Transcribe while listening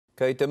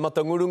Kei te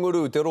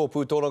matangurunguru te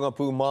rōpū tōranga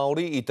pū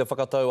Māori I te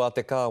whakatau a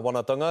te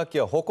kāwanatanga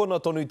kia hokona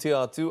tonu te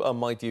atu a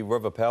Mighty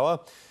River Power.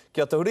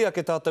 Kia tauri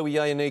ake tātou I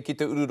ai nei ki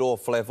te Ururoa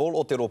Flavell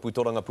o te rōpū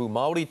tōranga pū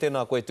Māori.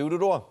 Tēnā koe te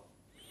Ururoa.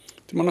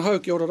 Te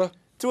manahau ki orara.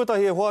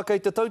 Tuatahi e hoa kei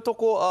te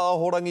tautoko a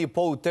ahorangi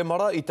pou te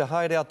mara I te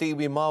haere a te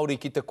iwi Māori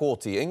ki te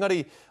kōti.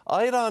 Engari,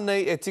 ai rā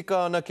nei e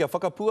tika ana kia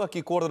whakapua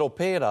ki kōrero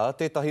pērā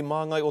tētahi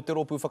māngai o te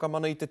rōpū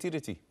whakamana I te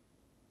tiriti.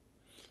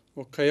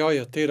 O kei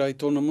aia, tērā I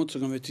tōna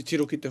mutunga me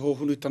titiro ki te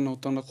hohunutanga o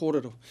tāna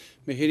kōrero.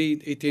 Me heri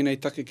I tēnei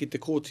take ki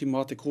te kōti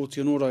mā te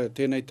kōti anora,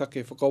 tēnei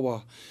take whakawā.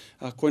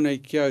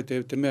 Koenei ki au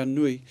te mea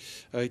nui,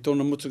 I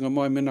tōna mutunga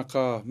mai mena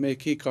ka me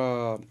ki ka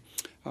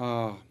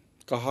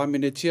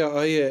haimene tia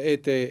ai e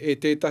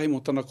tētahi mo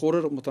tāna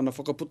kōrero, mo tāna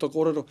whakaputa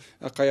kōrero,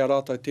 kai a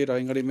rātai tērā.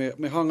 Engari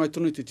me hāngai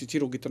tonu te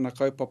titiro ki tāna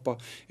kaupapa.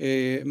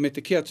 Me te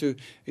ki atu,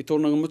 I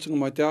tōna mutunga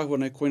mai te āhua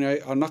nei,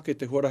 koenei anake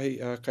te huarahi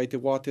kai te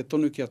wātea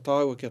tonu kia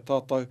tāua, kia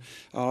tātau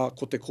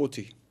ko te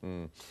kōti.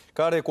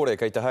 Ka re kore,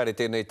 kei te haere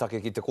tēnei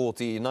take ki te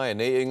kōti I nai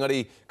nei,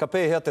 engari ka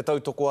pēhea te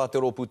tautoko a te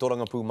rōpū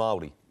tōranga pū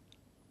Māori.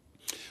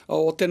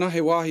 O tēnā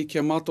he wāhi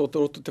kia mātou te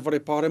roto te whare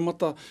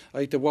pāremata,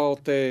 I te wā o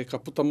te ka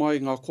puta mai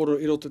ngā koro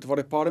I roto te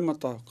whare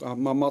pāremata,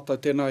 mā mātou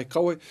tēnā e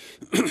kaue.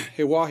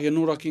 He wāhi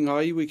anura ki ngā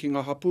iwi, ki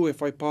ngā hapu, e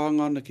whai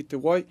pāanga ana ki te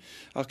wai,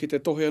 ki te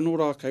tohe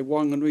anura, kei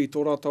wānga nui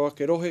tō rātau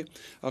ake rohe,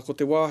 ko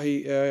te wāhi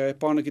e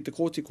pāna ki te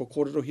kōti, ko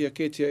kōrero hia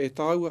kētia e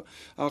tāua.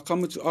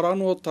 Kamutu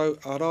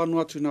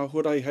arānu atu ngā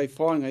huarahi hei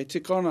whāinga, e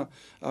tikana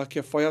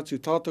kia whai atu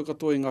tātou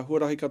katoa I ngā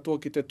huarahi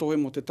katoa ki te tohe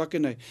mo te take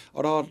nei,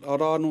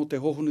 arānu te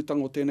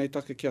hohunutanga o tēnei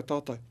take kia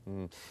tātou.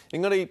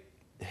 Engari,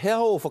 hea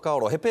o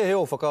whakaoro, he pē hea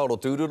o whakaoro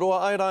te Ururoa,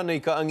 ai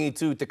rānei ka angi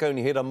tū te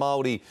kaunihera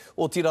Māori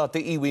o tira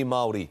te iwi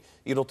Māori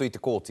I roto I te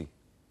kōti.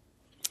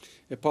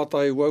 E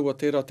pātai waua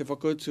tērā te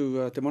whakautu,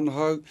 te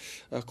manahau,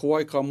 ko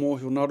ai ka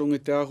mōhio nā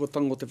rungi te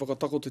āhuatanga o te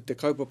whakatakotu te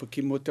kaupapa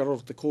ki mo te aro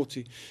te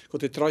kōti. Ko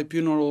te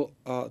tribunal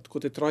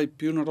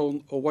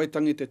o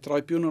Waitangi, te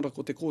tribunal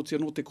ko te kōti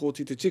anō te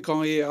kōti, te tika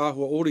e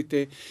āhua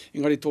orite,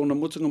 engari tōna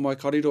mutunga mai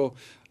kariro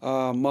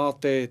mā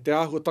te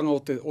āhuatanga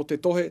o te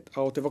tohe,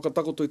 o te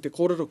whakatakotu I te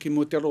kōrero ki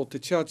mo te aro o te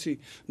tiati,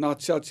 nā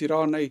tiati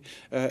rānei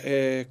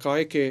ka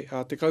eke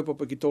te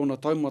kaupapa ki tōna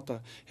taumata.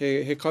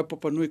 He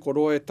kaupapa nui ko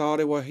roa e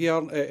tārewa hia,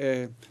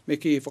 me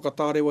ki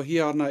whakatārewa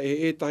hia ana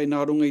ētahi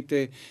nā runga I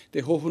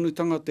te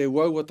hohunutanga, te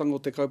uauatanga o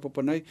te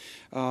kaupapa nei.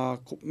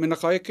 Mena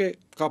ka eke,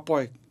 ka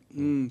pai.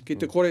 Ki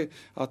te kore,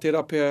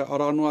 tērā pēr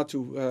arānu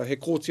atu, he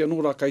kōti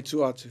anora kai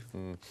tū atu.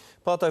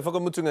 Pātai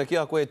whakamutunga ki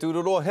a koe te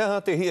Ururoa,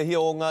 hea te hia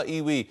o ngā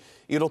iwi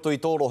I roto I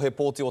tōro he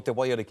pōti o te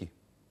waiariki?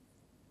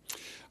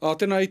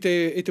 Tēnā I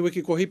te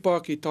wiki ko hipa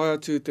ki tai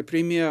atu te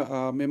Premier,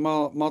 me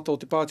mātou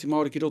te Pāti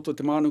Māori ki roto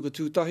te mānuka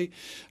tūtahi.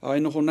 E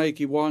noho nei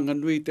ki wānga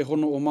nui te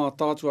hono o mā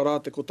tātua rā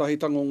te ko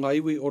tahitanga o ngā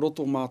iwi o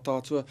roto mā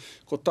tātua.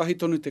 Ko tahi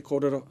tonu te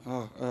kōrero,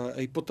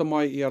 I puta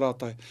mai I a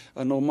rātai.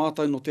 No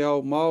mātou no te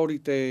ao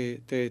Māori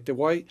te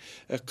wai,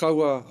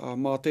 kaua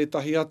mā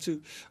tētahi atu,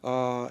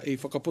 I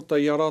whakaputa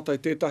I a rātai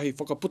tētahi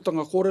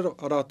whakaputanga kōrero,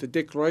 a rā te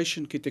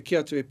declaration ki te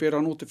ki atu e pēra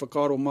no te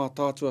whakaro mā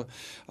tātua.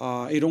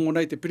 I rongo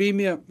nei te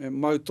Premier,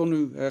 mau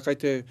tonu kei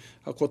te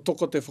ko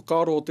toko te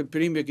whakaro o te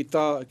Premier ki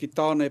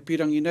tāna e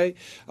pirangi nei,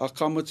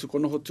 kamutu ko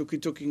noho tuki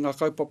ngā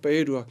kaupapa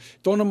erua.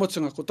 Tōna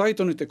mutunga, ko tai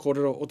tonu te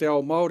kōrero o te ao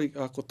Māori,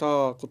 ko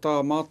tā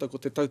mātou, ko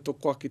te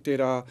tautoko ki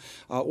tērā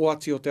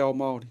oati o te ao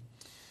Māori.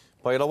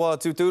 Pai rawa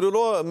atu te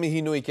Ururoa,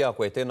 mihi nui ki a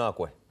koe, tēnā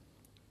koe.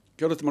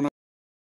 Kia ora te mana.